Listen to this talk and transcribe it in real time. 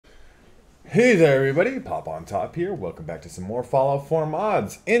Hey there everybody, Popontop here. Welcome back to some more Fallout 4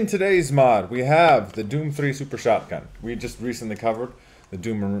 mods. In today's mod, we have the Doom 3 Super Shotgun. We just recently covered the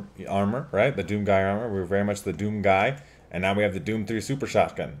Doom armor, right? The Doom guy armor. We were very much the Doom guy. And now we have the Doom 3 Super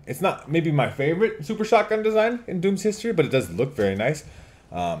Shotgun. It's not maybe my favorite Super Shotgun design in Doom's history, but it does look very nice.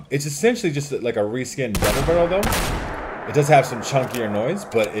 It's essentially just like a reskinned double barrel though. It does have some chunkier noise,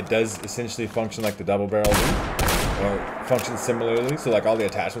 but it does essentially function like the double barrel Doom. Or functions similarly, so like all the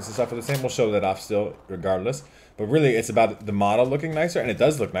attachments and stuff are the same. We'll show that off still regardless, but really it's about the model looking nicer, and it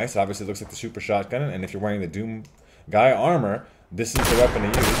does look nice. Obviously it looks like the Super Shotgun, and if you're wearing the Doom guy armor, this is the weapon to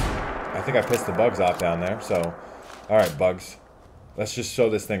use. I think I pissed the bugs off down there, so alright bugs, let's just show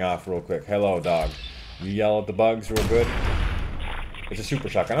this thing off real quick. Hello dog, you yell at the bugs real good. It's a Super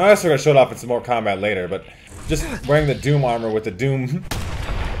Shotgun. I'm also going to show it off in some more combat later, but just wearing the Doom armor with the Doom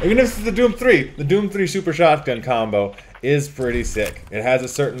even if it's the Doom 3 Super Shotgun combo is pretty sick. It has a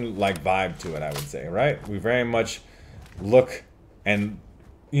certain, like, vibe to it, I would say, right? We very much look and,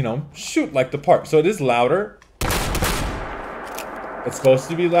 you know, shoot like the part. So it is louder. It's supposed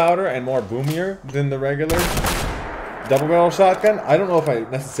to be louder and more boomier than the regular double barrel shotgun. I don't know if I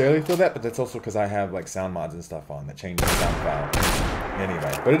necessarily feel that, but that's also because I have, like, sound mods and stuff on that change the sound file.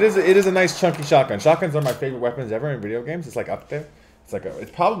 Anyway, but it is a nice chunky shotgun. Shotguns are my favorite weapons ever in video games. It's, like, up there.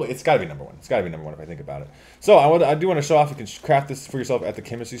 It's got to be number one. It's got to be number one if I think about it. So I do want to show off you can craft this for yourself at the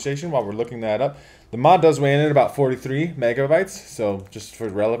chemistry station while we're looking that up. The mod does weigh in at about 43 megabytes, so just for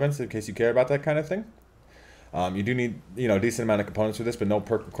relevance in case you care about that kind of thing. You do need, you know, a decent amount of components for this, but no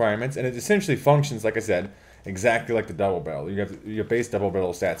perk requirements, and it essentially functions, like I said, exactly like the double barrel. You have your base double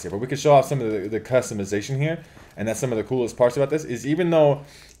barrel stats here, but we could show off some of the customization here, and that's some of the coolest parts about this. Is even though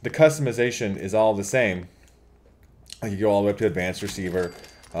the customization is all the same. You go all the way up to advanced receiver,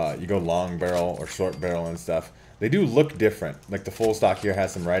 you go long barrel or short barrel and stuff. They do look different. Like the full stock here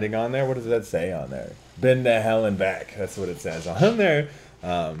has some writing on there. What does that say on there? Been to hell and back. That's what it says on there.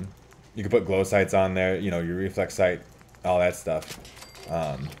 You can put glow sights on there, you know, your reflex sight, all that stuff.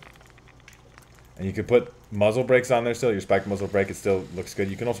 And you can put muzzle brakes on there still, your spike muzzle brake, it still looks good.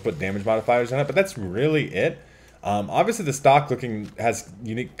 You can also put damage modifiers on it, but that's really it. Obviously the stock looking has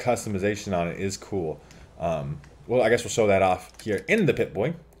unique customization on it is cool. Well, I guess we'll show that off here in the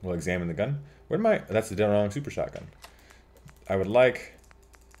Pip-Boy. We'll examine the gun. That's the wrong Super Shotgun. I would like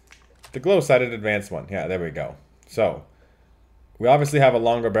the glow-sighted advanced one. Yeah, there we go. So, we obviously have a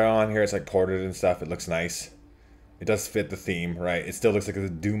longer barrel on here. It's like ported and stuff. It looks nice. It does fit the theme, right? It still looks like the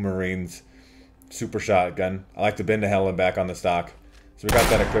Doom Marines Super Shotgun. I like the bend to hell and back on the stock. So we got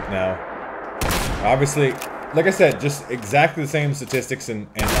that equipped now. Obviously, like I said, just exactly the same statistics and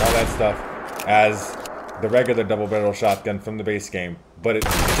all that stuff as the regular double barrel shotgun from the base game, but it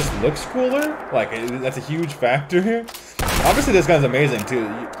just looks cooler. Like that's a huge factor here. Obviously this gun's amazing too.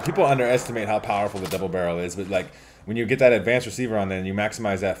 People underestimate how powerful the double barrel is, but like when you get that advanced receiver on there and you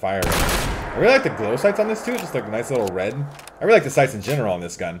maximize that fire rate. I really like the glow sights on this too, just like a nice little red. I really like the sights in general on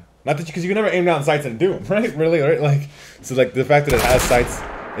this gun. Not that because you can never aim down sights in Doom, right? Really, right? Like, so like the fact that it has sights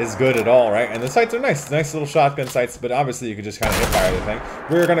is good at all, right? And the sights are nice little shotgun sights, but obviously you could just kind of hip fire the thing.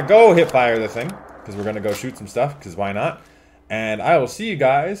 We're gonna go hip fire the thing, because we're going to go shoot some stuff, because why not? And I will see you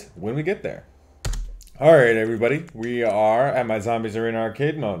guys when we get there. Alright everybody, we are at my Zombies Arena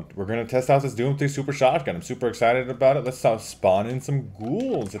arcade mode. We're going to test out this Doom 3 Super Shotgun. I'm super excited about it. Let's spawn in some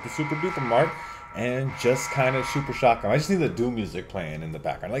ghouls at the Super Duper Mart and just kind of Super Shotgun. I just need the Doom music playing in the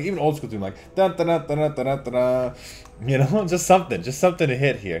background. Like even old school Doom, like da da da da da da da. You know, just something to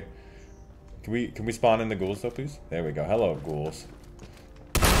hit here. Can we spawn in the ghouls though, please? There we go. Hello, ghouls.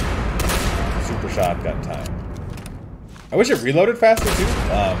 Super Shotgun time. I wish it reloaded faster too,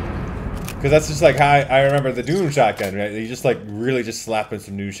 because that's just like how I remember the Doom Shotgun, right? You just like really just slapping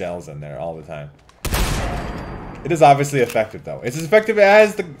some new shells in there all the time. It is obviously effective though. It's as effective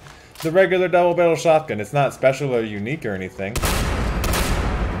as the regular double barrel shotgun. It's not special or unique or anything,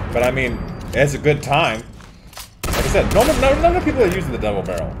 but I mean, it's a good time. Like I said, none of the people are using the double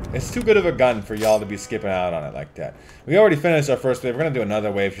barrel. It's too good of a gun for y'all to be skipping out on it like that. We already finished our first wave. We're going to do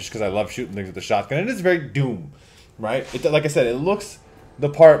another wave just because I love shooting things with the shotgun. It is very Doom, right? Like I said, it looks the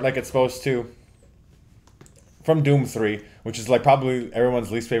part like it's supposed to from Doom 3, which is like probably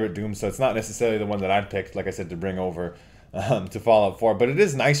everyone's least favorite Doom, so it's not necessarily the one that I'd picked, like I said, to bring over to Fallout 4. But it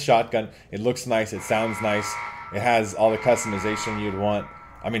is a nice shotgun. It looks nice. It sounds nice. It has all the customization you'd want.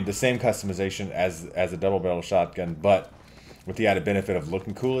 I mean, the same customization as a double barrel shotgun, but with the added benefit of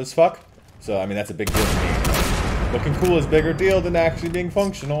looking cool as fuck. So, I mean, that's a big deal to me. Looking cool is a bigger deal than actually being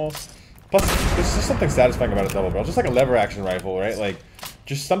functional. Plus, there's just something satisfying about a double barrel. Just like a lever action rifle, right? Like,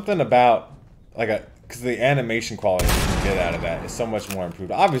 just something about, like because the animation quality is get out of that is so much more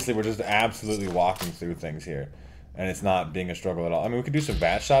improved. Obviously, we're just absolutely walking through things here, and it's not being a struggle at all. I mean, we could do some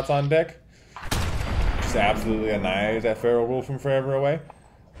bat shots on deck. Just absolutely annihilate that Feral Wolf from forever away.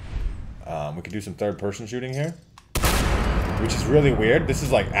 We could do some third-person shooting here, which is really weird. This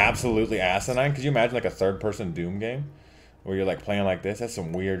is like absolutely asinine. Could you imagine like a third-person Doom game where you're like playing like this? That's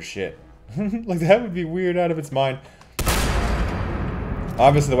some weird shit. Like that would be weird out of its mind.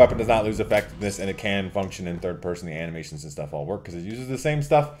 Obviously, the weapon does not lose effectiveness, and it can function in third person. The animations and stuff all work because it uses the same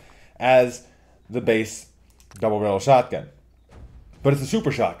stuff as the base double barrel shotgun. But it's a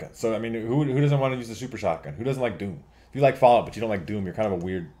super shotgun. So I mean, who doesn't want to use a super shotgun? Who doesn't like Doom? If you like Fallout but you don't like Doom, you're kind of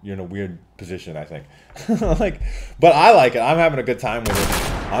you're in a weird position, I think. But I like it. I'm having a good time with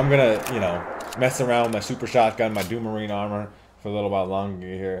it. I'm gonna, mess around with my super shotgun, my Doom Marine armor for a little while longer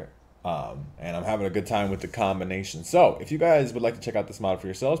here. And I'm having a good time with the combination. So, if you guys would like to check out this mod for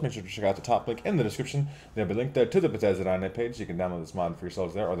yourselves, make sure to check out the top link in the description. There'll be a link there to the Bethesda.net page. You can download this mod for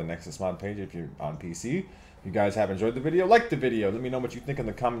yourselves there, or the Nexus mod page if you're on PC. If you guys have enjoyed the video, like the video. Let me know what you think in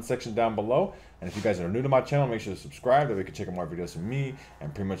the comment section down below. And if you guys are new to my channel, make sure to subscribe. That way you can check out more videos from me.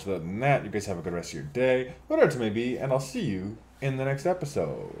 And pretty much other than that, you guys have a good rest of your day, whatever it may be. And I'll see you in the next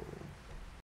episode.